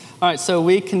All right, so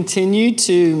we continue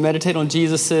to meditate on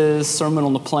Jesus' Sermon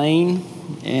on the Plain,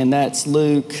 and that's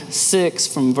Luke 6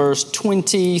 from verse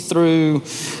 20 through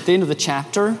the end of the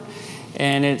chapter.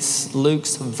 And it's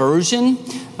Luke's version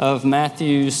of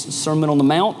Matthew's Sermon on the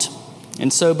Mount.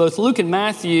 And so both Luke and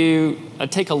Matthew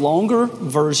take a longer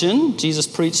version. Jesus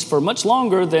preached for much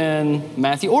longer than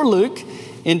Matthew or Luke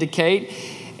indicate.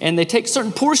 And they take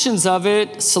certain portions of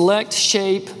it, select,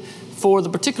 shape, for the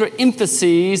particular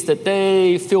emphases that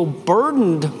they feel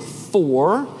burdened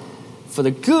for the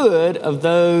good of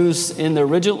those in the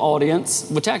original audience,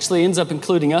 which actually ends up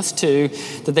including us too,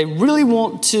 that they really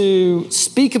want to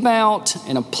speak about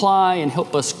and apply and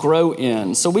help us grow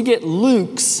in. So we get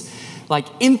Luke's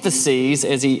emphases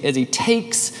as he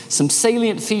takes some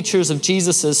salient features of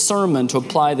Jesus' sermon to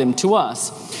apply them to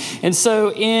us. And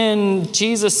so in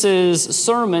Jesus'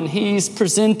 sermon, he's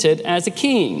presented as a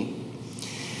king.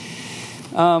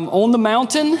 On the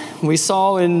mountain, we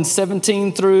saw in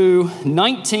 17 through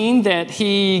 19 that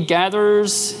he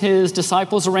gathers his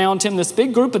disciples around him, this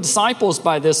big group of disciples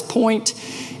by this point,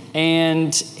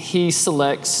 and he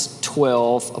selects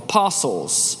 12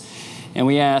 apostles. And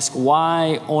we ask,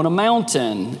 why on a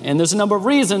mountain? And there's a number of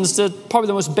reasons. Probably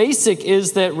the most basic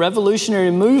is that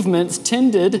revolutionary movements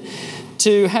tended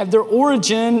to have their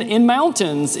origin in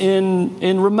mountains,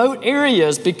 in remote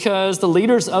areas, because the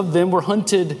leaders of them were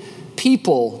hunted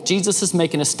people. Jesus is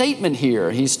making a statement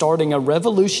here. He's starting a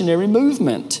revolutionary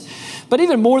movement. But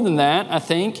even more than that, I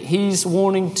think he's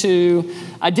wanting to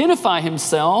identify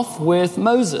himself with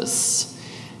Moses.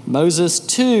 Moses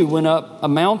too went up a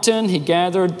mountain. He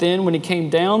gathered then when he came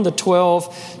down the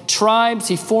 12 tribes.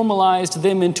 He formalized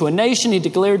them into a nation. He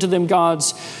declared to them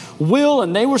God's will,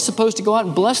 and they were supposed to go out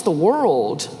and bless the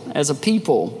world as a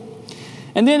people.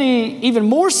 And then even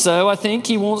more so, I think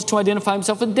he wants to identify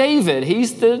himself with David.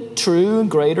 He's the true and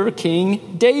greater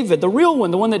King David, the real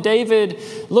one, the one that David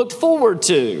looked forward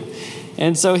to.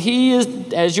 And so he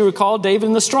is, as you recall, David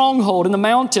in the stronghold in the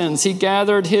mountains. He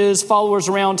gathered his followers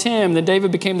around him. Then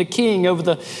David became the king over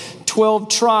the 12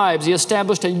 tribes. He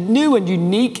established a new and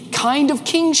unique kind of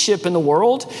kingship in the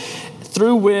world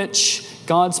through which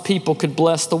God's people could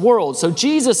bless the world. So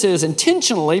Jesus is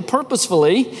intentionally,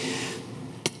 purposefully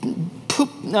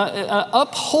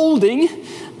upholding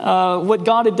what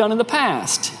God had done in the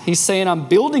past. He's saying, I'm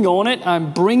building on it.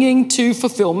 I'm bringing to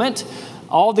fulfillment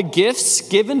all the gifts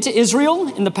given to Israel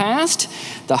in the past,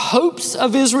 the hopes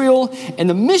of Israel, and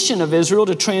the mission of Israel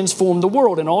to transform the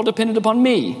world, and all depended upon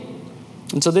me.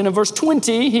 And so then in verse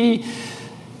 20, he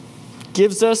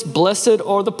gives us, blessed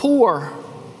are the poor.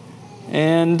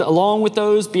 And along with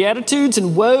those beatitudes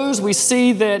and woes, we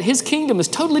see that his kingdom is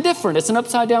totally different. It's an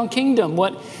upside-down kingdom.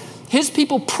 What his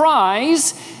people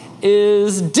prize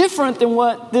is different than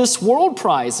what this world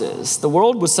prizes. The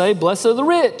world would say, blessed are the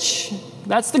rich.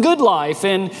 That's the good life.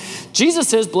 And Jesus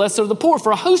says, blessed are the poor,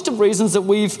 for a host of reasons that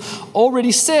we've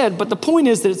already said. But the point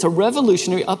is that it's a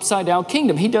revolutionary upside-down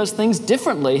kingdom. He does things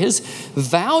differently. His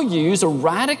values are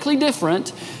radically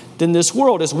different than this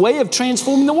world. His way of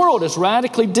transforming the world is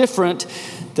radically different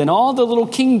than all the little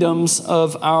kingdoms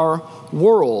of our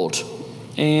world.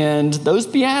 And those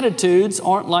beatitudes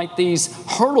aren't like these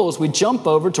hurdles we jump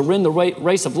over to win the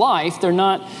race of life. They're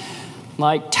not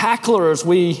like tacklers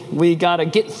we got to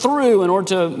get through in order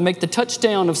to make the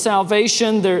touchdown of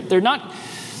salvation. They're not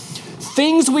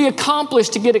things we accomplish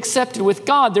to get accepted with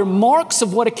God. They're marks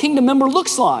of what a kingdom member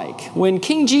looks like. When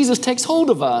King Jesus takes hold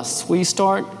of us, we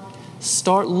start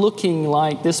looking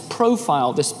like this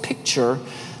profile, this picture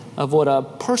of what a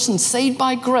person saved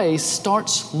by grace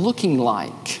starts looking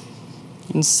like.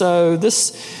 And so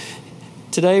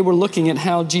today we're looking at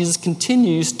how Jesus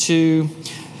continues to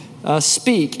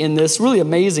speak in this really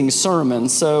amazing sermon.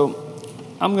 So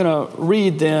I'm going to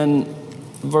read then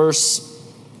verse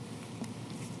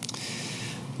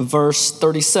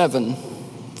 37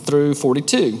 through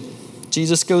 42.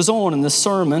 Jesus goes on in this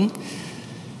sermon.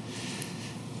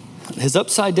 His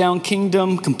upside-down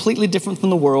kingdom, completely different from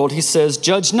the world. He says,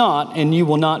 judge not, and you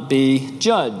will not be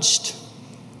judged.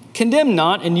 Condemn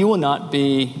not, and you will not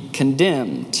be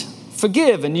condemned.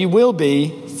 Forgive, and you will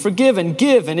be forgiven.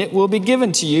 Give, and it will be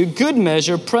given to you. Good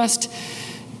measure, pressed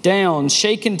down,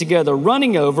 shaken together,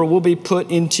 running over, will be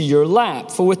put into your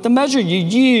lap. For with the measure you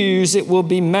use, it will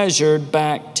be measured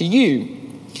back to you.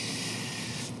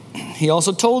 He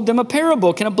also told them a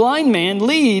parable. Can a blind man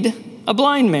lead a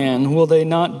blind man? Will they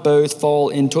not both fall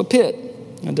into a pit?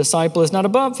 A disciple is not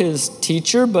above his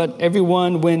teacher, but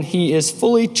everyone, when he is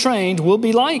fully trained, will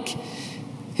be like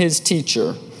his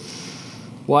teacher.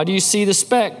 Why do you see the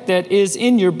speck that is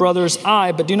in your brother's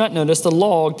eye, but do not notice the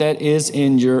log that is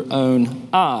in your own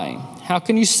eye? How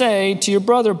can you say to your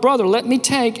brother, brother, let me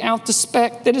take out the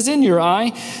speck that is in your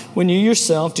eye, when you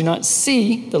yourself do not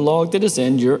see the log that is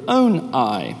in your own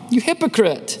eye? You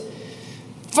hypocrite!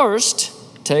 First,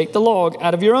 take the log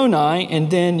out of your own eye,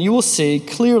 and then you will see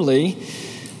clearly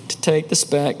to take the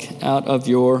speck out of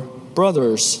your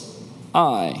brother's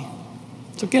eye.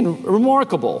 So again,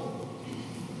 remarkable.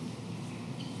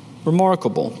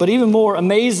 But even more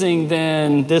amazing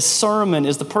than this sermon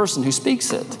is the person who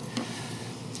speaks it.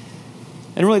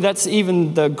 And really, that's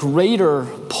even the greater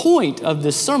point of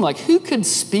this sermon. Like, who could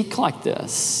speak like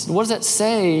this? What does that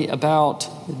say about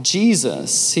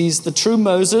Jesus? He's the true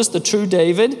Moses, the true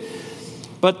David.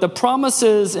 But the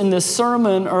promises in this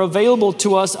sermon are available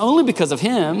to us only because of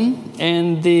him,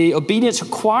 and the obedience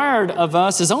required of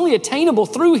us is only attainable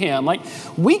through him. Like,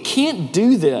 we can't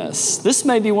do this. This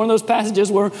may be one of those passages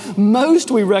where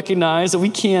most we recognize that we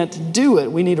can't do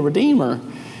it. We need a Redeemer.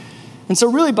 And so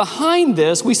really behind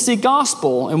this, we see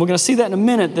gospel, and we're going to see that in a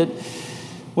minute, that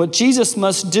what Jesus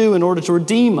must do in order to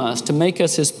redeem us, to make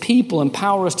us his people,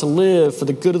 empower us to live for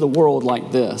the good of the world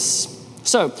like this.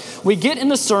 So we get in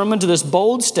the sermon to this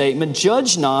bold statement,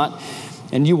 judge not,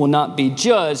 and you will not be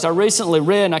judged. I recently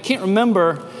read, and I can't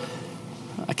remember,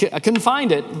 I couldn't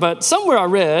find it, but somewhere I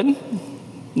read,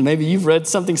 maybe you've read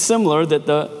something similar, that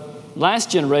the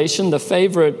last generation, the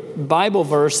favorite Bible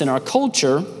verse in our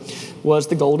culture was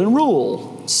the Golden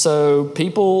Rule. So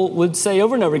people would say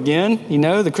over and over again,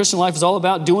 the Christian life is all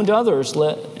about doing to others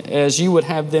as you would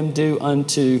have them do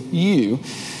unto you.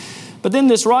 But then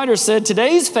this writer said,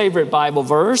 today's favorite Bible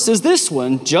verse is this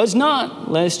one, judge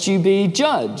not, lest you be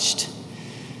judged.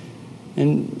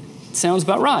 And it sounds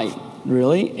about right,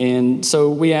 really. And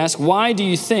so we ask, why do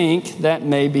you think that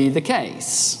may be the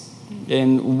case?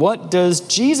 And what does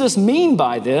Jesus mean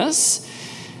by this?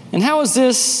 And how is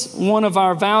this one of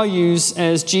our values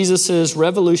as Jesus'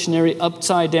 revolutionary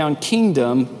upside-down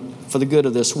kingdom for the good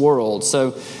of this world?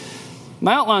 So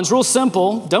my outline's real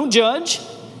simple. Don't judge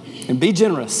and be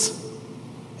generous.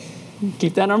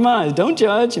 Keep that in our minds. Don't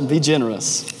judge and be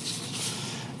generous.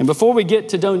 And before we get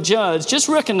to don't judge, just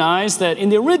recognize that in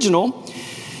the original,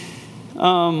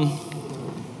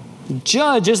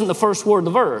 judge isn't the first word of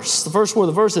the verse. The first word of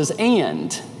the verse is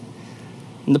and.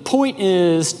 And the point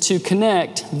is to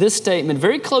connect this statement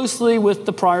very closely with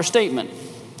the prior statement.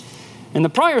 And the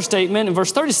prior statement in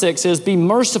verse 36 is, be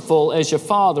merciful as your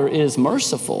Father is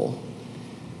merciful.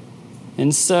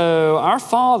 And so our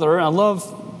Father, I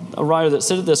love a writer that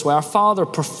said it this way, our Father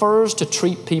prefers to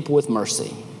treat people with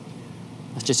mercy.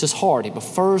 That's just his heart. He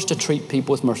prefers to treat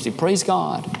people with mercy. Praise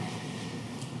God.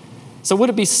 So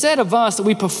would it be said of us that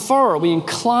we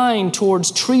incline towards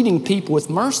treating people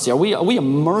with mercy? Are we a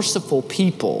merciful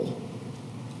people?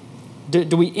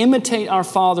 Do we imitate our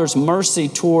Father's mercy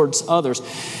towards others?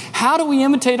 How do we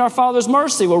imitate our Father's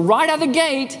mercy? Well, right out of the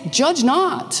gate, judge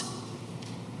not.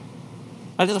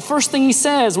 That's the first thing he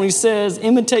says when he says,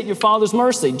 imitate your Father's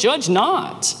mercy. Judge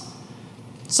not.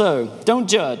 So, don't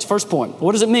judge. First point.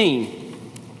 What does it mean?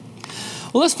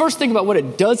 Well, let's first think about what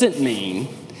it doesn't mean.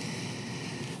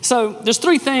 So, there's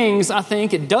three things I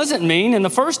think it doesn't mean. And the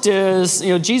first is,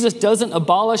 Jesus doesn't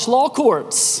abolish law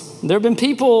courts. There have been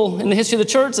people in the history of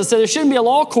the church that said there shouldn't be a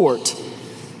law court.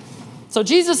 So,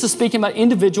 Jesus is speaking about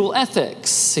individual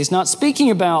ethics. He's not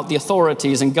speaking about the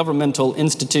authorities and governmental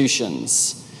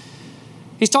institutions.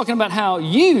 He's talking about how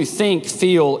you think,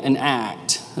 feel, and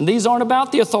act. And these aren't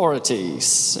about the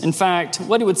authorities. In fact,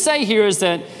 what he would say here is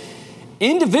that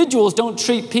individuals don't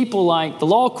treat people like the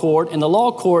law court, and the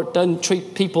law court doesn't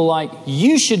treat people like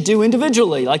you should do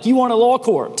individually, like you want a law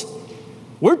court.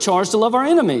 We're charged to love our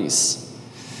enemies.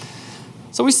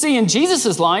 So we see in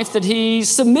Jesus' life that he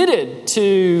submitted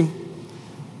to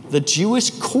the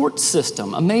Jewish court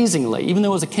system, amazingly, even though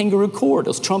it was a kangaroo court, it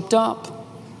was trumped up.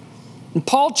 And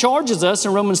Paul charges us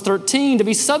in Romans 13 to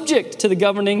be subject to the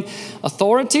governing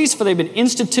authorities, for they've been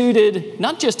instituted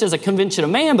not just as a convention of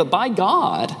man, but by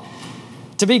God,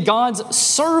 to be God's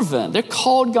servant. They're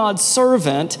called God's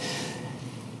servant,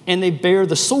 and they bear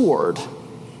the sword.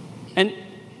 And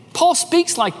Paul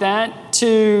speaks like that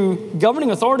to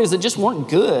governing authorities that just weren't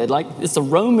good, like it's the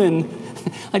Roman,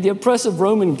 like the oppressive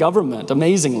Roman government,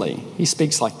 amazingly. He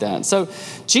speaks like that. So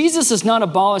Jesus is not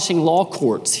abolishing law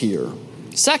courts here.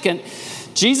 Second,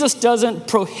 Jesus doesn't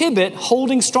prohibit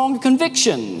holding strong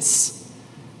convictions.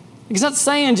 He's not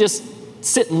saying just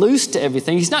sit loose to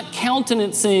everything. He's not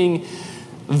countenancing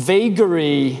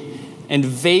vagary and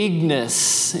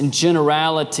vagueness and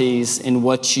generalities in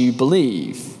what you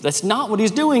believe. That's not what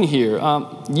he's doing here.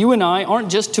 You and I aren't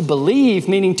just to believe,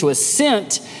 meaning to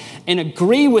assent and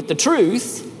agree with the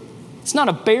truth. It's not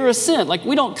a bare assent. Like,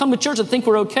 we don't come to church and think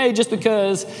we're okay just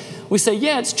because we say,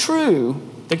 yeah, it's true.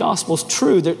 The gospel's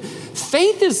true.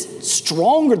 Faith is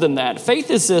stronger than that. Faith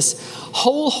is this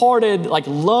wholehearted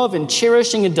love and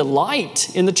cherishing and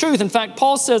delight in the truth. In fact,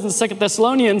 Paul says in 2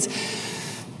 Thessalonians,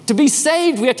 to be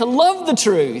saved, we have to love the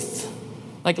truth.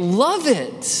 Love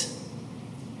it.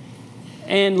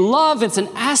 And love, it's an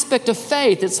aspect of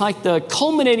faith. It's like the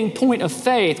culminating point of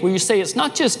faith where you say it's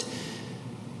not just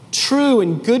true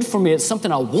and good for me, it's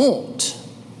something I want.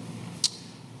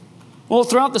 Well,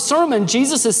 throughout the sermon,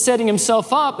 Jesus is setting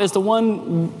himself up as the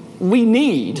one we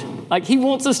need. He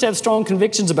wants us to have strong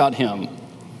convictions about him.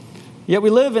 Yet we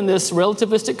live in this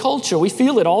relativistic culture. We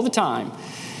feel it all the time.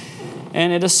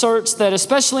 And it asserts that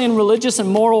especially in religious and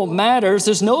moral matters,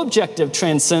 there's no objective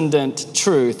transcendent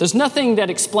truth. There's nothing that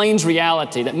explains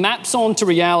reality, that maps onto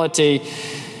reality,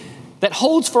 that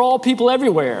holds for all people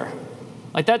everywhere.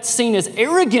 That's seen as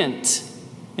arrogant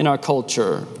in our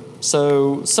culture.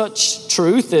 So such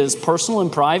truth is personal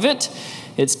and private.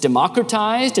 It's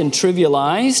democratized and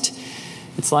trivialized.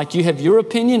 It's like you have your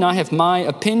opinion, I have my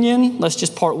opinion. Let's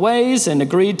just part ways and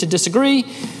agree to disagree.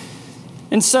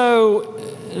 And so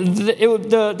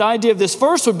the idea of this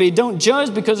verse would be, don't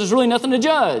judge because there's really nothing to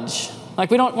judge.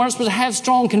 We're not supposed to have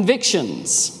strong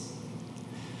convictions.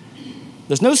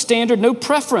 There's no standard, no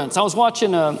preference. I was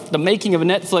watching the making of a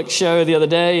Netflix show the other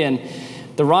day, and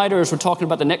the writers were talking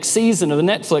about the next season of the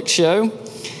Netflix show.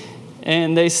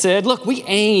 And they said, look, we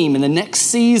aim in the next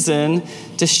season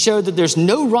to show that there's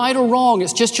no right or wrong.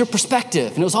 It's just your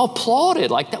perspective. And it was all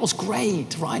applauded. That was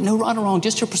great, right? No right or wrong,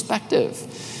 just your perspective.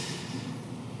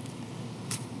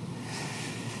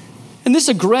 And this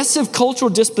aggressive cultural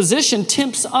disposition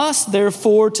tempts us,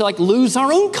 therefore, to lose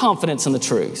our own confidence in the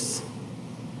truth.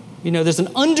 There's an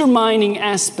undermining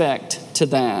aspect to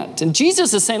that. And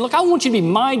Jesus is saying, look, I want you to be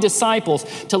my disciples,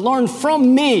 to learn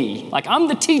from me. I'm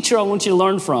the teacher I want you to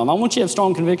learn from. I want you to have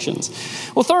strong convictions.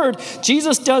 Well, third,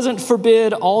 Jesus doesn't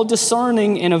forbid all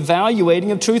discerning and evaluating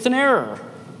of truth and error.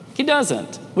 He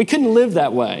doesn't. We couldn't live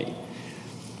that way.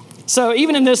 So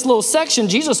even in this little section,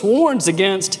 Jesus warns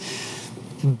against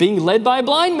being led by a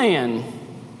blind man.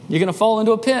 You're going to fall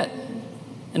into a pit.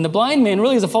 And the blind man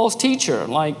really is a false teacher,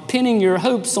 pinning your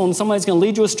hopes on somebody's going to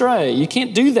lead you astray. You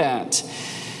can't do that.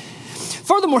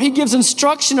 Furthermore, he gives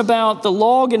instruction about the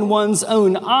log in one's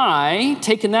own eye,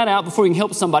 taking that out before you can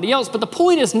help somebody else. But the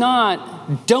point is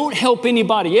not, don't help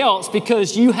anybody else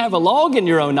because you have a log in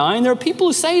your own eye. And there are people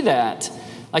who say that.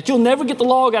 You'll never get the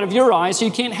log out of your eye, so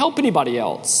you can't help anybody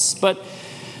else. But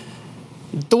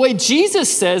the way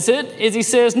Jesus says it is he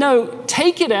says, no,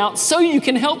 take it out so you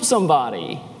can help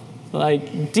somebody.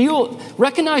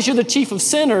 Recognize you're the chief of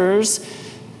sinners.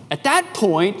 At that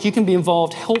point, you can be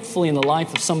involved helpfully in the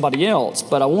life of somebody else.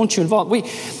 But I want you involved. We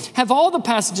have all the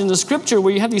passages in the scripture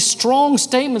where you have these strong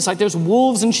statements there's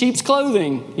wolves in sheep's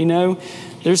clothing.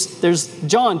 There's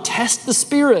John, test the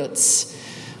spirits.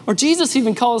 Or Jesus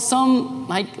even calls some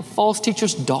false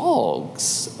teachers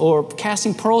dogs or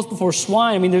casting pearls before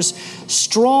swine. There's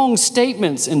strong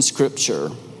statements in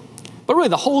scripture. But really,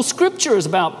 the whole scripture is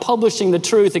about publishing the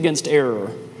truth against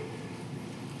error.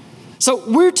 So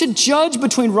we're to judge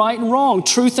between right and wrong,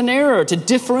 truth and error, to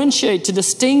differentiate, to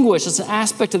distinguish. It's an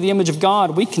aspect of the image of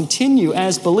God. We continue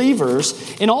as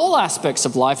believers in all aspects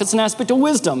of life. It's an aspect of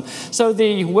wisdom. So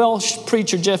the Welsh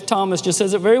preacher Jeff Thomas just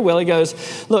says it very well. He goes,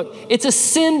 look, it's a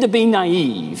sin to be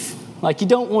naive. You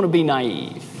don't want to be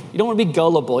naive. You don't want to be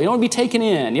gullible. You don't want to be taken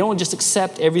in. You don't want to just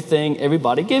accept everything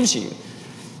everybody gives you.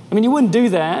 You wouldn't do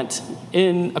that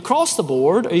across the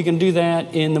board, or you can do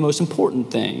that in the most important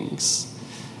things.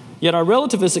 Yet our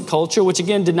relativistic culture, which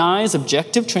again denies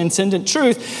objective, transcendent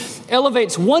truth,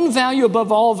 elevates one value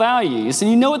above all values. And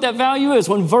you know what that value is?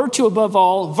 One virtue above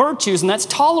all virtues, and that's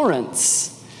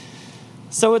tolerance.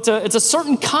 So it's a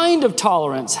certain kind of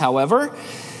tolerance, however.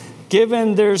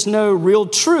 Given there's no real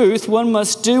truth, one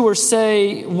must not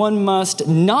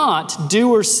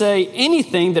do or say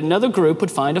anything that another group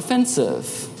would find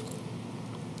offensive.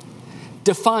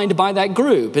 Defined by that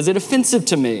group. Is it offensive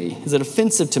to me? Is it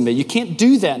offensive to me? You can't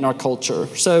do that in our culture.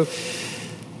 So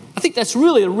I think that's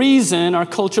really the reason our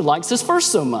culture likes this verse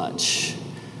so much.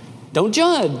 Don't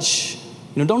judge.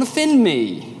 Don't offend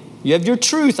me. You have your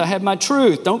truth. I have my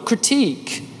truth. Don't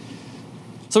critique.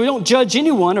 So we don't judge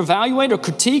anyone, or evaluate, or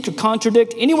critique, or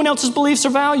contradict anyone else's beliefs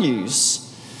or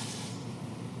values.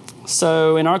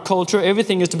 So in our culture,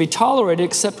 everything is to be tolerated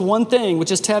except one thing,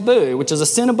 which is taboo, which is a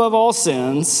sin above all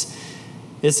sins.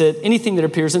 Is it anything that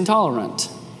appears intolerant?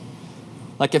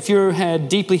 If you had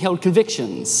deeply held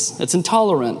convictions, it's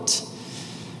intolerant.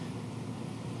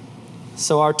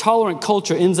 So our tolerant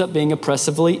culture ends up being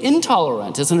oppressively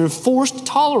intolerant. It's an enforced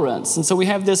tolerance. And so we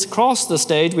have this across the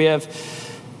stage. We have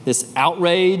this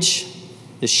outrage,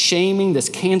 this shaming, this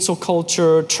cancel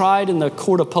culture, tried in the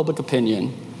court of public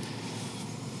opinion.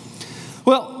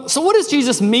 Well, so what does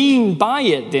Jesus mean by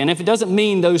it then, if it doesn't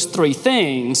mean those three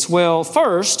things? Well,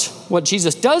 first, what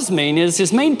Jesus does mean is,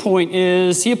 his main point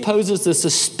is he opposes this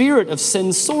spirit of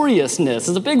censoriousness.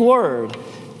 It's a big word.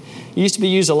 It used to be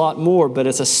used a lot more, but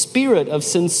it's a spirit of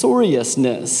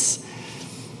censoriousness.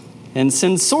 And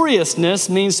censoriousness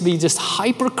means to be just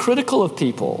hypercritical of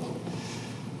people,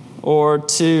 or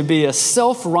to be a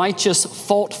self-righteous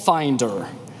fault finder,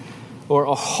 or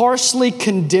a harshly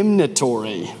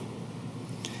condemnatory.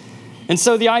 And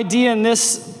so the idea in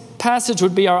this passage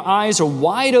would be our eyes are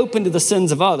wide open to the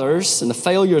sins of others and the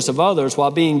failures of others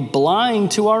while being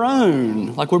blind to our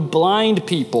own, like we're blind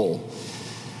people.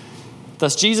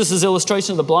 Thus, Jesus'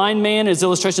 illustration of the blind man is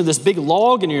illustration of this big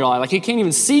log in your eye. Like you can't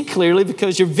even see clearly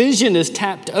because your vision is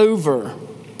tapped over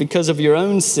because of your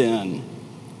own sin.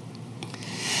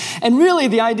 And really,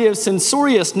 the idea of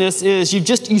censoriousness is you've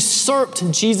just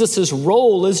usurped Jesus'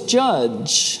 role as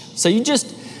judge. So you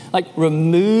just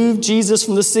removed Jesus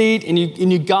from the seat and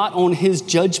you got on his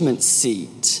judgment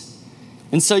seat.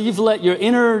 And so you've let your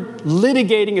inner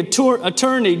litigating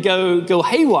attorney go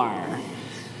haywire.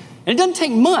 And it doesn't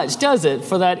take much, does it,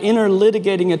 for that inner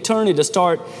litigating attorney to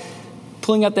start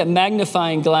pulling out that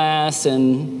magnifying glass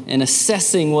and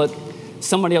assessing what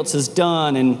somebody else has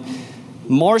done and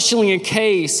marshaling a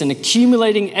case and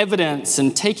accumulating evidence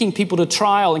and taking people to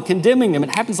trial and condemning them.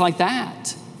 It happens like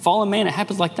that. Fallen man, it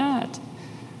happens like that.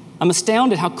 I'm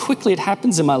astounded how quickly it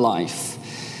happens in my life.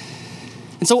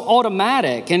 And so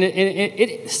automatic.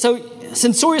 And so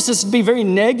censoriousness would be very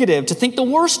negative, to think the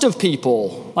worst of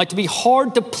people, like to be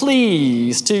hard to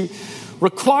please, to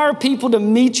require people to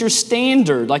meet your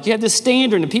standard. Like you have this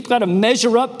standard and people got to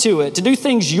measure up to it, to do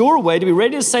things your way, to be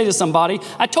ready to say to somebody,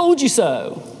 I told you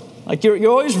so. Like you're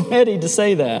always ready to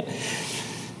say that.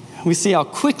 We see how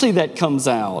quickly that comes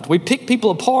out. We pick people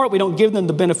apart. We don't give them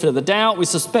the benefit of the doubt. We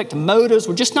suspect motives.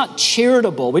 We're just not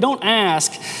charitable. We don't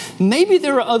ask, maybe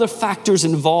there are other factors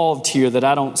involved here that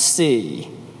I don't see.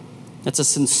 That's a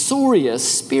censorious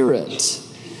spirit.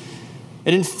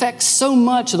 It infects so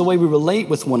much of the way we relate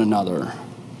with one another.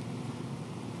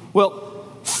 Well,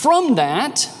 from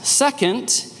that,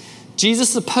 second,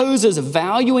 Jesus opposes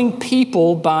valuing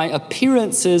people by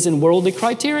appearances and worldly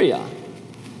criteria.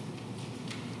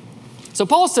 So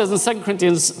Paul says in 2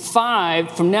 Corinthians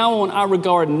 5, from now on I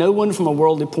regard no one from a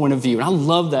worldly point of view. And I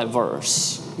love that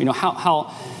verse. You know,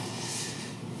 how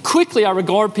quickly I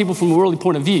regard people from a worldly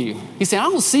point of view. He said, I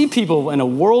don't see people in a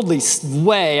worldly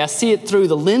way. I see it through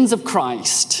the lens of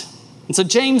Christ. And so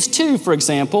James 2, for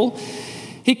example,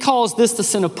 he calls this the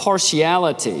sin of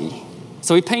partiality.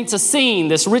 So he paints a scene.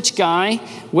 This rich guy,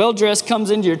 well-dressed, comes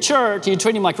into your church, and you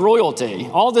treat him like royalty,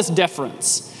 all this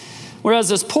deference. Whereas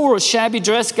this poor,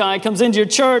 shabby-dressed guy comes into your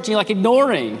church, and you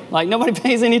ignore him. Nobody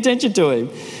pays any attention to him.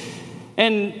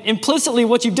 And implicitly,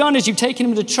 what you've done is you've taken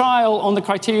him to trial on the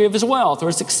criteria of his wealth or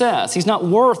his success. He's not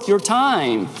worth your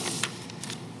time.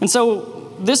 And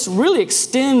so this really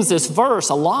extends this verse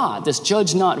a lot, this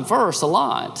judge not verse a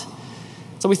lot.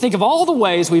 So we think of all the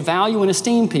ways we value and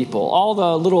esteem people, all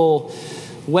the little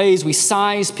ways we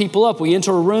size people up. We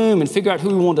enter a room and figure out who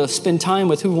we want to spend time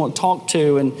with, who we want to talk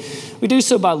to. And we do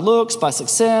so by looks, by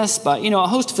success, by, a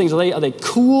host of things. Are they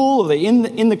cool? Are they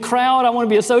in the crowd I want to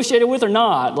be associated with or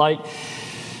not?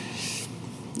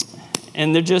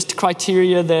 And they're just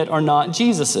criteria that are not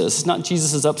Jesus's. It's not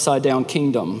Jesus's upside down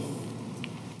kingdom.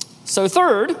 So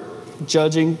third,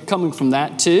 judging coming from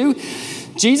that too,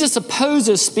 Jesus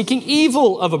opposes speaking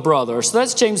evil of a brother. So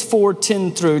that's James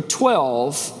 4:10 through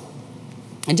 12.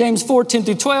 In James 4:10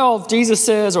 through 12,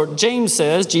 James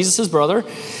says, Jesus' brother,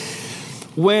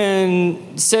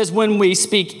 when we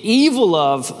speak evil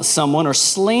of someone or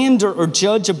slander or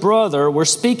judge a brother, we're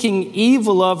speaking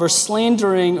evil of or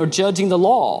slandering or judging the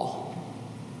law.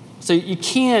 So you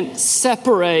can't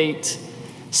separate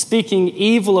speaking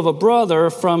evil of a brother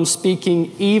from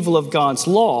speaking evil of God's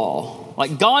law.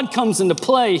 God comes into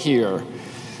play here.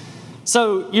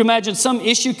 So you imagine some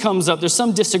issue comes up, there's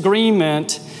some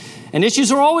disagreement, and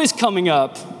issues are always coming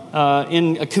up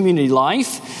in a community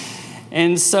life.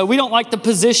 And so we don't like the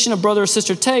position a brother or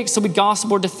sister takes, so we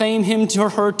gossip or defame him or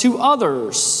her to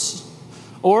others.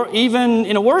 Or even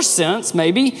in a worse sense,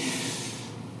 maybe,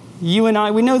 you and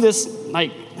I, we know this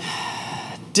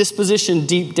disposition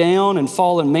deep down and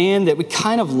fallen man that we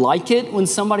kind of like it when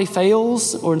somebody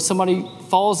fails or when somebody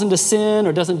falls into sin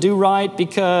or doesn't do right,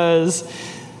 because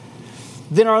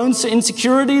then our own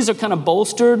insecurities are kind of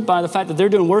bolstered by the fact that they're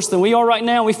doing worse than we are right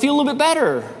now. We feel a little bit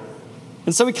better.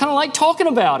 And so we kind of like talking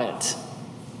about it.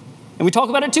 And we talk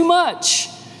about it too much.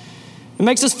 And It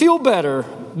makes us feel better.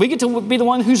 We get to be the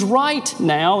one who's right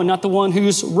now and not the one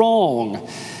who's wrong.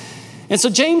 And so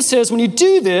James says, when you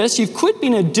do this, you've quit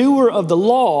being a doer of the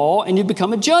law and you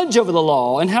become a judge over the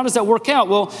law. And how does that work out?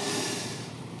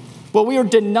 Well, we are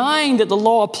denying that the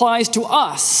law applies to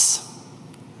us.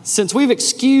 Since we've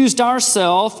excused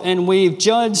ourselves and we've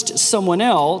judged someone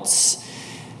else,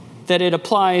 that it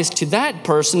applies to that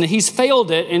person, that he's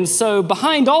failed it. And so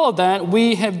behind all of that,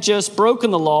 we have just broken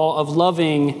the law of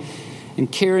loving and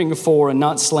caring for and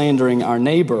not slandering our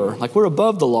neighbor. Like we're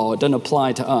above the law. It doesn't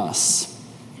apply to us.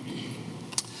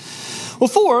 Well,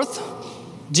 fourth,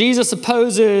 Jesus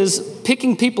opposes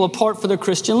picking people apart for their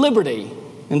Christian liberty.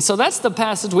 And so that's the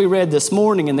passage we read this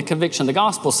morning in the Conviction of the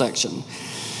Gospel section.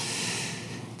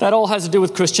 That all has to do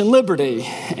with Christian liberty.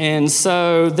 And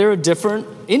so there are different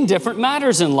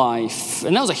matters in life.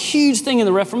 And that was a huge thing in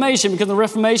the Reformation, because in the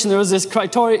Reformation there was this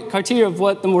criteria of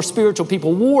what the more spiritual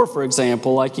people wore, for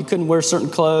example. Like you couldn't wear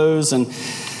certain clothes and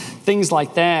things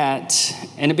like that.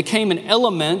 And it became an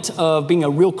element of being a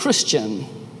real Christian.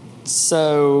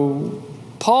 So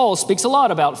Paul speaks a lot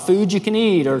about food you can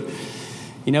eat, or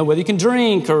whether you can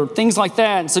drink or things like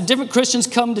that. And so different Christians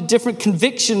come to different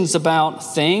convictions about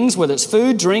things, whether it's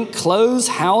food, drink, clothes,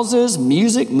 houses,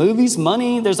 music, movies,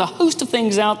 money. There's a host of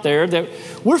things out there that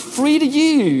we're free to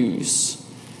use.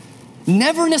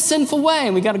 Never in a sinful way.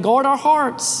 And we got to guard our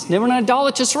hearts. Never in an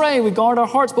idolatrous way. We guard our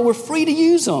hearts, but we're free to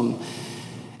use them.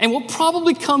 And we'll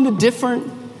probably come to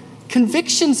different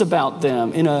convictions about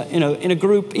them in a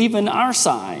group even our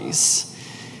size.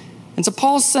 And so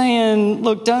Paul's saying,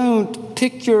 look, don't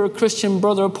pick your Christian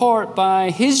brother apart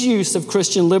by his use of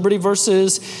Christian liberty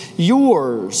versus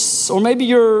yours. Or maybe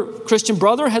your Christian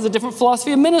brother has a different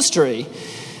philosophy of ministry.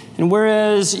 And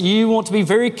whereas you want to be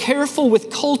very careful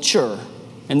with culture,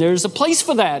 and there's a place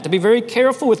for that, to be very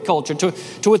careful with culture,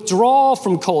 to withdraw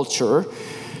from culture.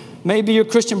 Maybe your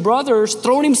Christian brother's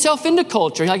throwing himself into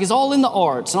culture. Like he's all in the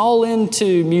arts and all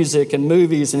into music and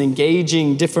movies and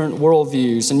engaging different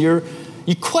worldviews. And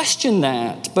you question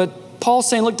that. But Paul's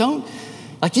saying, look,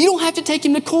 you don't have to take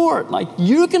him to court. Like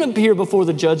you're going to appear before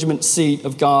the judgment seat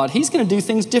of God. He's going to do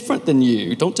things different than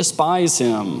you. Don't despise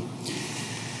him.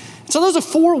 So those are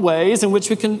 4 ways in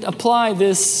which we can apply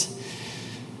this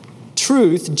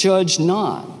truth, judge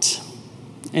not.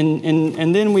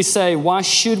 And then we say, why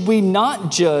should we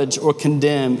not judge or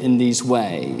condemn in these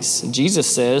ways?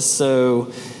 Jesus says,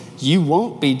 so you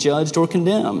won't be judged or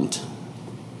condemned.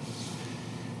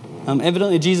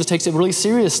 Evidently, Jesus takes it really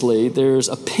seriously. There's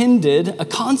appended a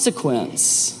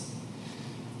consequence.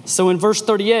 So in verse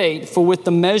 38, for with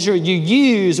the measure you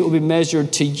use, it will be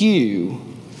measured to you.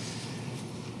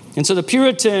 And so the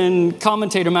Puritan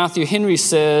commentator Matthew Henry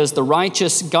says, the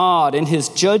righteous God in his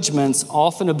judgments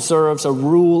often observes a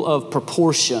rule of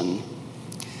proportion.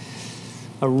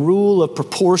 A rule of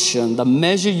proportion. The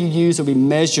measure you use will be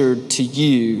measured to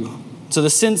you. So the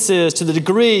sense is, to the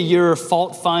degree you're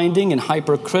fault-finding and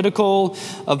hypercritical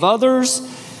of others,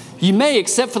 you may,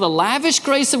 except for the lavish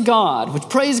grace of God, which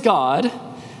praise God,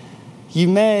 you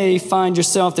may find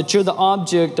yourself that you're the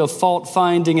object of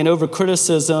fault-finding and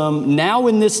over-criticism now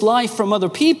in this life from other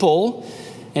people,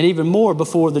 and even more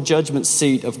before the judgment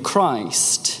seat of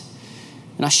Christ.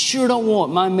 And I sure don't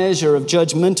want my measure of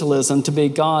judgmentalism to be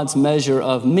God's measure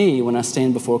of me when I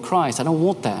stand before Christ. I don't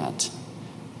want that.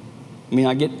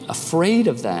 I get afraid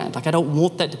of that. I don't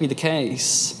want that to be the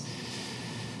case.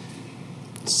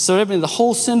 So evidently the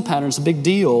whole sin pattern is a big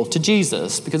deal to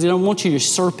Jesus, because he doesn't want you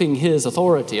usurping his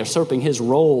authority, usurping his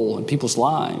role in people's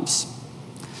lives.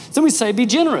 So we say, be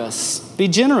generous. Be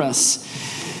generous.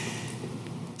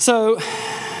 So,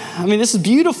 this is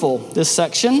beautiful, this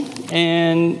section.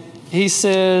 And he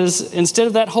says, instead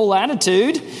of that whole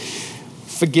attitude,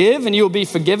 forgive and you will be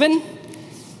forgiven.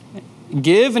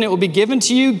 Give and it will be given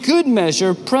to you. Good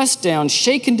measure, pressed down,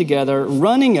 shaken together,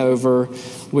 running over,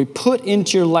 we put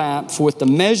into your lap. For with the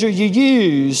measure you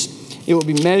use, it will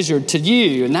be measured to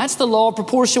you. And that's the law of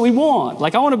proportion we want.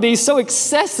 I want to be so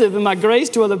excessive in my grace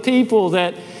to other people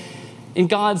that in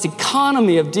God's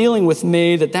economy of dealing with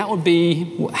me, that would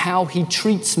be how he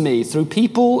treats me through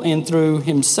people and through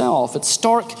himself. It's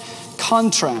stark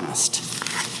contrast.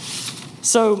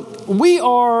 So we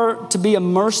are to be a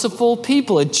merciful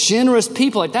people, a generous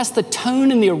people. That's the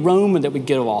tone and the aroma that we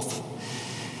give off.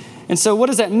 And so what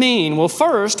does that mean? Well,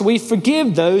 first, we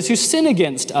forgive those who sin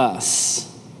against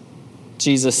us.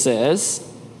 Jesus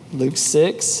says, Luke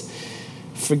 6,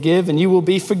 forgive and you will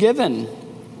be forgiven.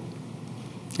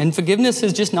 And forgiveness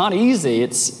is just not easy.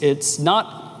 It's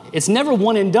never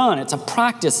one and done. It's a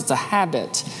practice. It's a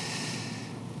habit.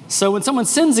 So when someone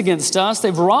sins against us,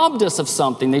 they've robbed us of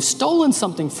something. They've stolen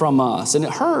something from us, and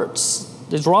it hurts.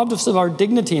 It's robbed us of our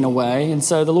dignity in a way. And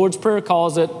so the Lord's Prayer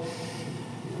calls it,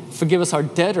 forgive us our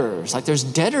debtors. Like there's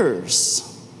debtors.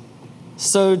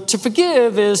 So to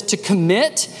forgive is to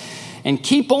commit and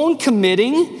keep on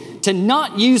committing to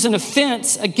not use an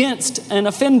offense against an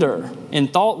offender in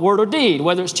thought, word, or deed,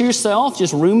 whether it's to yourself,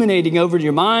 just ruminating over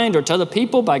your mind, or to other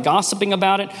people by gossiping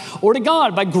about it, or to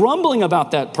God by grumbling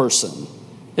about that person.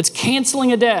 It's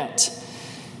canceling a debt.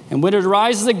 And when it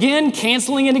arises again,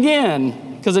 canceling it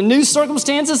again, because in new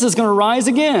circumstances, it's going to rise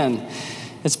again.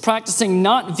 It's practicing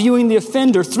not viewing the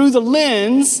offender through the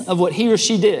lens of what he or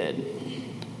she did.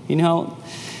 You know,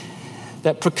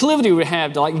 that proclivity we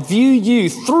have to view you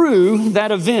through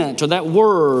that event or that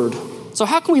word. So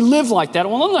how can we live like that?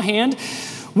 Well, on the other hand,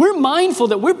 we're mindful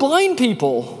that we're blind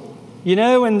people,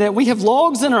 and that we have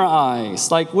logs in our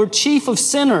eyes, like we're chief of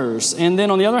sinners. And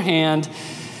then on the other hand,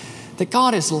 that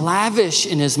God is lavish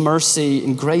in his mercy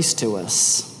and grace to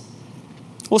us.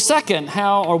 Well, second,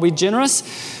 how are we generous?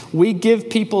 We give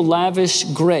people lavish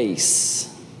grace.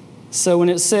 So when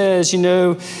it says, give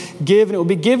and it will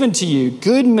be given to you,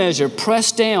 good measure,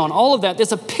 pressed down, all of that,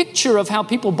 there's a picture of how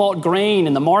people bought grain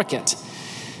in the market.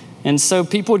 And so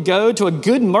people would go to a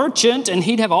good merchant and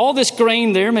he'd have all this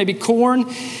grain there, maybe corn,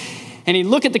 and he'd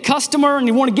look at the customer and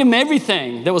he'd want to give him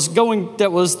everything that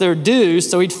was their due.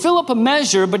 So he'd fill up a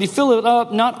measure, but he'd fill it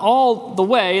up not all the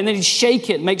way, and then he'd shake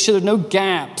it, make sure there are no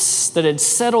gaps, that had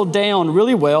settled down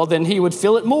really well. Then he would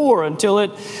fill it more until it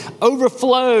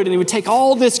overflowed, and he would take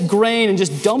all this grain and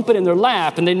just dump it in their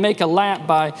lap, and they'd make a lap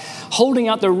by holding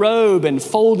out their robe and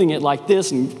folding it like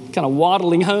this and kind of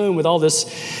waddling home with all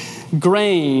this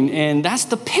grain. And that's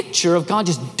the picture of God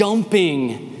just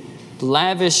dumping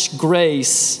lavish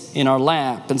grace in our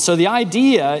lap. And so the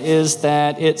idea is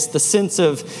that it's the sense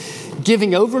of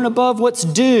giving over and above what's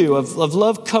due, of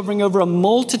love covering over a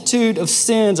multitude of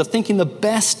sins, of thinking the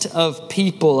best of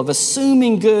people, of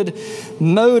assuming good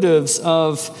motives,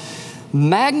 of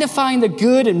magnifying the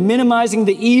good and minimizing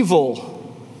the evil,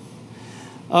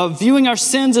 of viewing our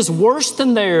sins as worse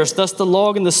than theirs, thus the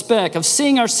log and the speck, of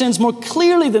seeing our sins more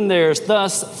clearly than theirs,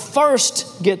 thus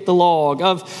first get the log,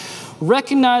 of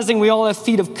recognizing we all have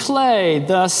feet of clay,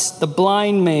 thus the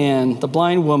blind man, the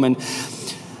blind woman,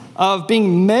 of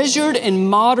being measured and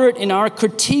moderate in our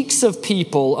critiques of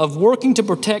people, of working to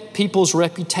protect people's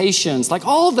reputations. Like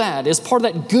all that is part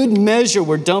of that good measure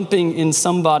we're dumping in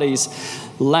somebody's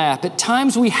lap. At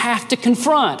times we have to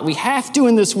confront, we have to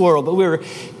in this world, but we're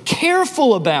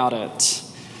careful about it.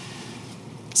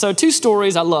 So 2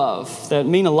 stories I love that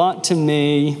mean a lot to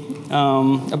me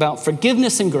about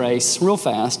forgiveness and grace, real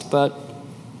fast. But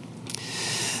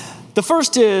the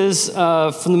first is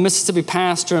from the Mississippi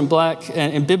pastor and black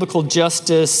and biblical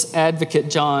justice advocate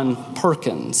John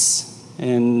Perkins.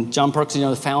 And John Perkins,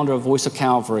 the founder of Voice of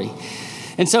Calvary.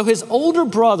 And so his older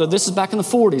brother, this is back in the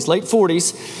 40s, late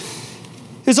 40s,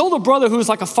 his older brother, who was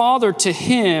like a father to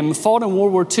him, fought in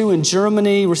World War II in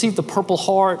Germany, received the Purple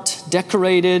Heart,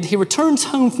 decorated. He returns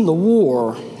home from the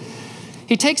war.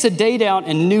 He takes a date out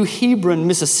in New Hebron,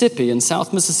 Mississippi, in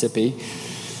South Mississippi,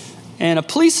 and a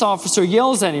police officer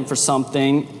yells at him for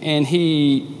something, and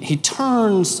he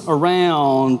turns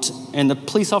around, and the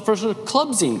police officer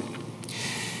clubs him.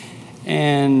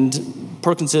 And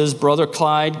Perkins's brother,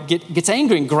 Clyde, gets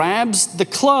angry and grabs the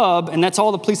club, and that's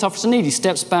all the police officer needs. He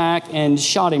steps back and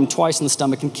shot him twice in the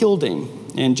stomach and killed him.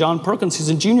 And John Perkins, who's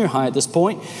in junior high at this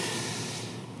point,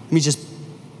 he's just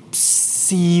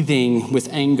seething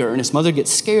with anger, and his mother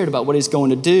gets scared about what he's going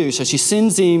to do, so she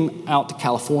sends him out to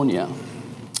California.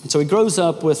 And so he grows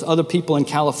up with other people in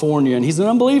California, and he's an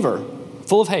unbeliever,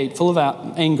 full of hate, full of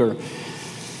anger.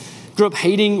 Grew up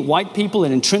hating white people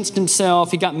and entrenched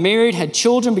himself. He got married, had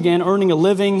children, began earning a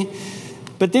living.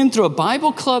 But then through a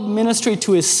Bible club ministry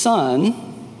to his son,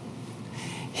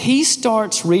 he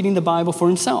starts reading the Bible for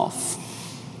himself.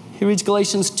 He reads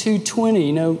Galatians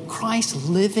 2:20, Christ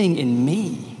living in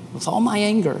me with all my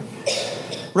anger.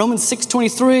 Romans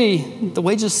 6:23, the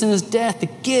wages of sin is death, the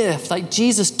gift. Like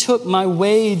Jesus took my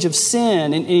wage of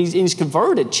sin, and he's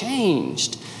converted,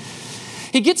 changed.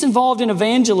 He gets involved in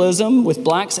evangelism with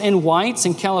blacks and whites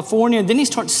in California, and then he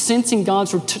starts sensing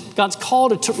God's call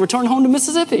to return home to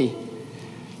Mississippi.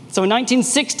 So in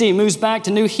 1960, he moves back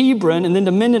to New Hebron and then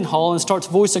to Mendenhall and starts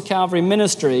Voice of Calvary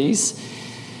Ministries.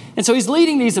 And so he's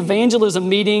leading these evangelism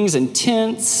meetings and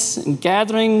tents and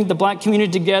gathering the black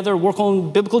community together, work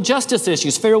on biblical justice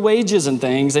issues, fair wages and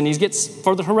things, and he gets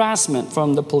further harassment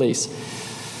from the police.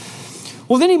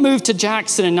 Well, then he moved to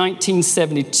Jackson in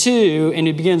 1972, and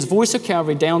he begins Voice of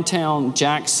Calvary downtown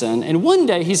Jackson. And one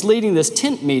day, he's leading this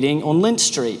tent meeting on Lynch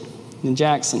Street in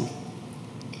Jackson.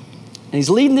 And he's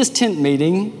leading this tent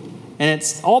meeting, and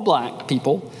it's all black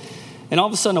people. And all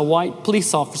of a sudden, a white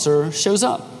police officer shows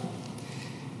up.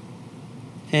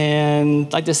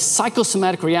 And like this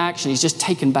psychosomatic reaction, he's just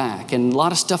taken back. And a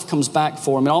lot of stuff comes back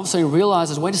for him. And all of a sudden he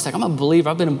realizes, wait a second, I'm a believer.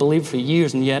 I've been a believer for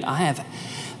years, and yet I have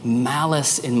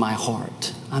malice in my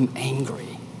heart. I'm angry.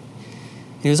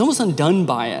 And he was almost undone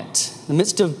by it in the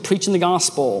midst of preaching the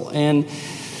gospel. And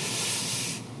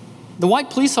the white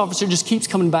police officer just keeps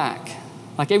coming back.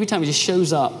 Like every time he just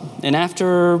shows up. And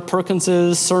after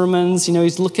Perkins's sermons,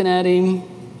 he's looking at him.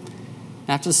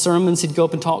 After the sermons, he'd go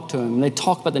up and talk to him. And they'd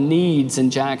talk about the needs in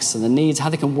Jackson, the needs, how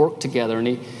they can work together.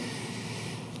 And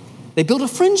they built a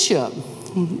friendship,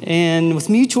 and with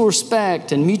mutual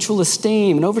respect and mutual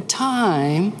esteem. And over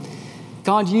time,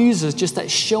 God uses just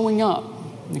that showing up,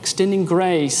 extending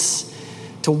grace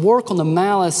to work on the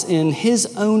malice in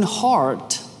his own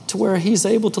heart to where he's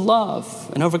able to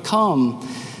love and overcome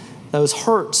those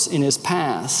hurts in his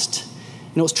past.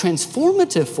 And it was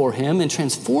transformative for him and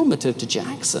transformative to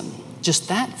Jackson. Just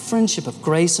that friendship of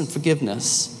grace and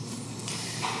forgiveness.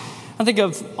 I think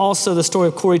of also the story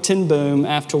of Corrie ten Boom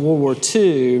after World War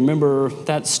II. Remember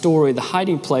that story, the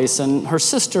hiding place, and her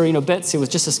sister, Betsy, was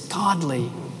just as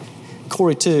godly.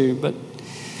 Corrie too, but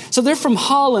so they're from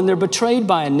Holland. They're betrayed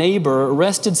by a neighbor,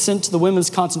 arrested, sent to the women's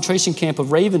concentration camp of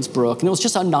Ravensbrück, and it was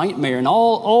just a nightmare in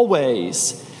all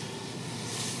ways.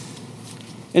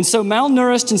 And so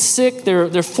malnourished and sick,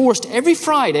 they're forced every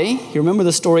Friday, you remember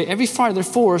the story, every Friday they're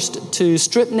forced to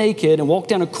strip naked and walk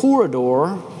down a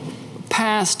corridor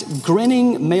past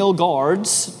grinning male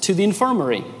guards to the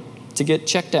infirmary to get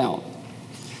checked out.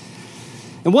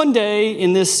 And one day,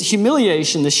 in this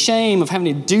humiliation, the shame of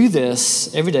having to do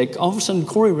this every day, all of a sudden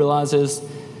Corrie realizes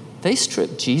they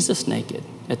stripped Jesus naked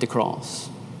at the cross,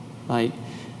 right?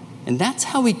 And that's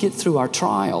how we get through our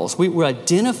trials. We're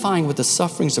identifying with the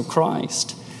sufferings of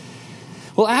Christ.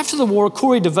 Well, after the war,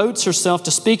 Corrie devotes herself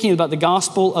to speaking about the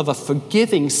gospel of a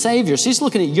forgiving Savior. She's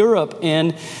looking at Europe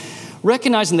and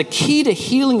recognizing the key to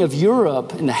healing of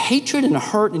Europe and the hatred and the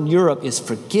hurt in Europe is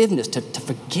forgiveness, to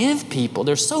forgive people.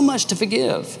 There's so much to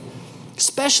forgive,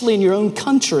 especially in your own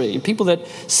country, people that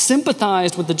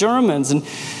sympathized with the Germans. And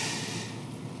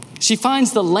she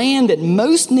finds the land that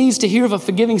most needs to hear of a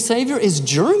forgiving Savior is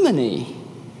Germany.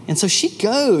 And so she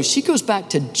goes back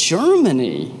to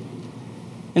Germany.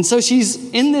 And so she's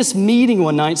in this meeting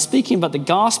one night speaking about the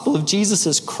gospel of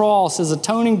Jesus' cross, his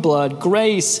atoning blood,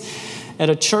 grace at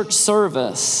a church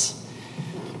service.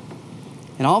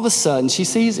 And all of a sudden she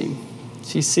sees him.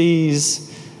 She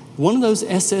sees one of those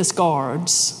SS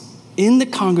guards in the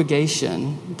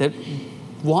congregation that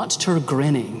watched her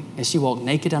grinning as she walked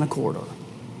naked down a corridor.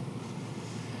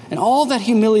 And all that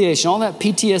humiliation, all that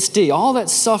PTSD, all that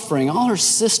suffering, all her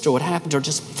sister, what happened to her,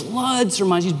 just floods her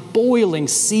mind. She's boiling,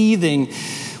 seething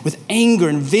with anger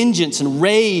and vengeance and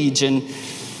rage. And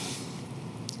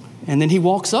then he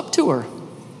walks up to her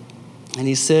and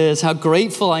he says, "How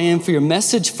grateful I am for your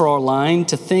message, Fraulein,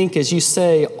 to think, as you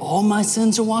say, all my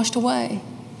sins are washed away."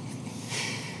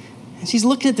 And she's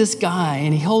looking at this guy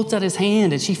and he holds out his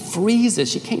hand and she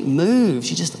freezes. She can't move.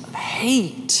 She just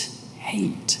hate.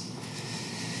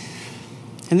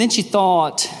 And then she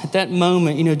thought at that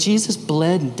moment, Jesus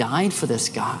bled and died for this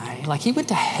guy. Like he went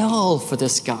to hell for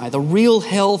this guy, the real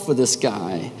hell for this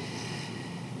guy.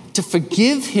 To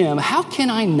forgive him, how can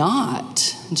I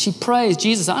not? And she prays,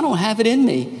 "Jesus, I don't have it in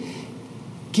me.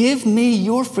 Give me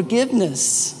your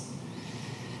forgiveness."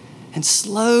 And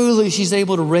slowly she's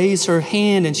able to raise her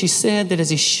hand. And she said that as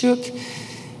he shook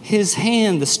his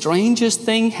hand, the strangest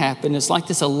thing happened. It's like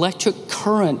this electric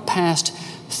current passed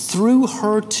through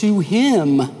her to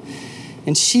him.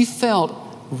 And she felt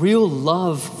real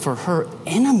love for her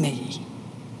enemy.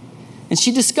 And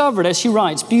she discovered, as she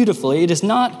writes beautifully, it is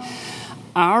not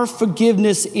our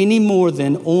forgiveness any more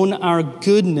than on our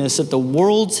goodness that the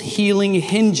world's healing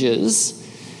hinges,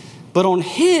 but on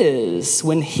his.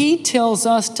 When he tells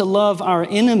us to love our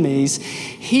enemies,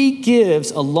 he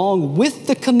gives, along with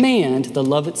the command, the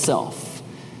love itself.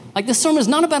 Like this sermon is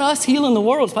not about us healing the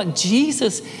world. It's about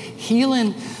Jesus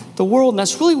healing the world. And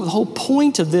that's really the whole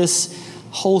point of this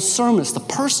whole sermon. It's the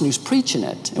person who's preaching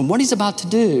it and what he's about to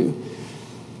do.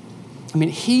 I mean,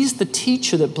 he's the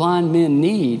teacher that blind men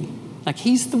need. Like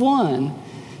he's the one.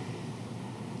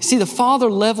 See, the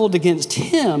Father leveled against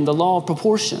him the law of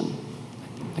proportion.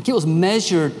 Like it was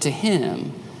measured to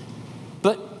him.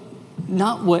 But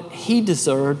not what he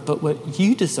deserved, but what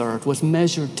you deserved was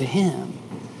measured to him.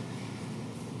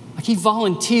 Like he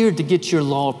volunteered to get your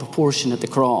law of proportion at the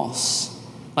cross.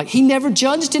 Like he never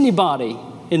judged anybody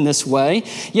in this way,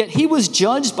 yet he was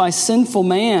judged by sinful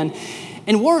man.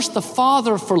 And worse, the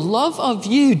Father, for love of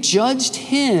you, judged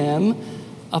him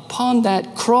upon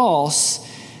that cross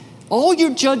All your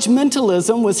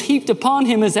judgmentalism was heaped upon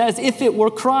him as if it were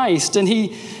Christ. And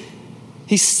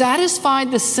he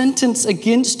satisfied the sentence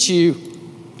against you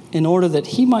in order that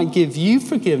he might give you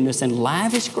forgiveness and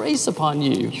lavish grace upon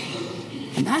you.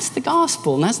 And that's the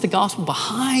gospel. And that's the gospel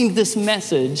behind this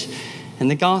message. And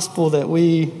the gospel that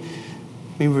we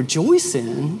rejoice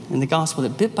in. And the gospel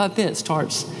that bit by bit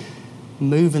starts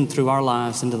moving through our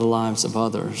lives into the lives of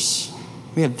others.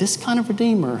 We have this kind of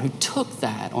Redeemer who took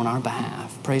that on our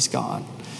behalf. Praise God.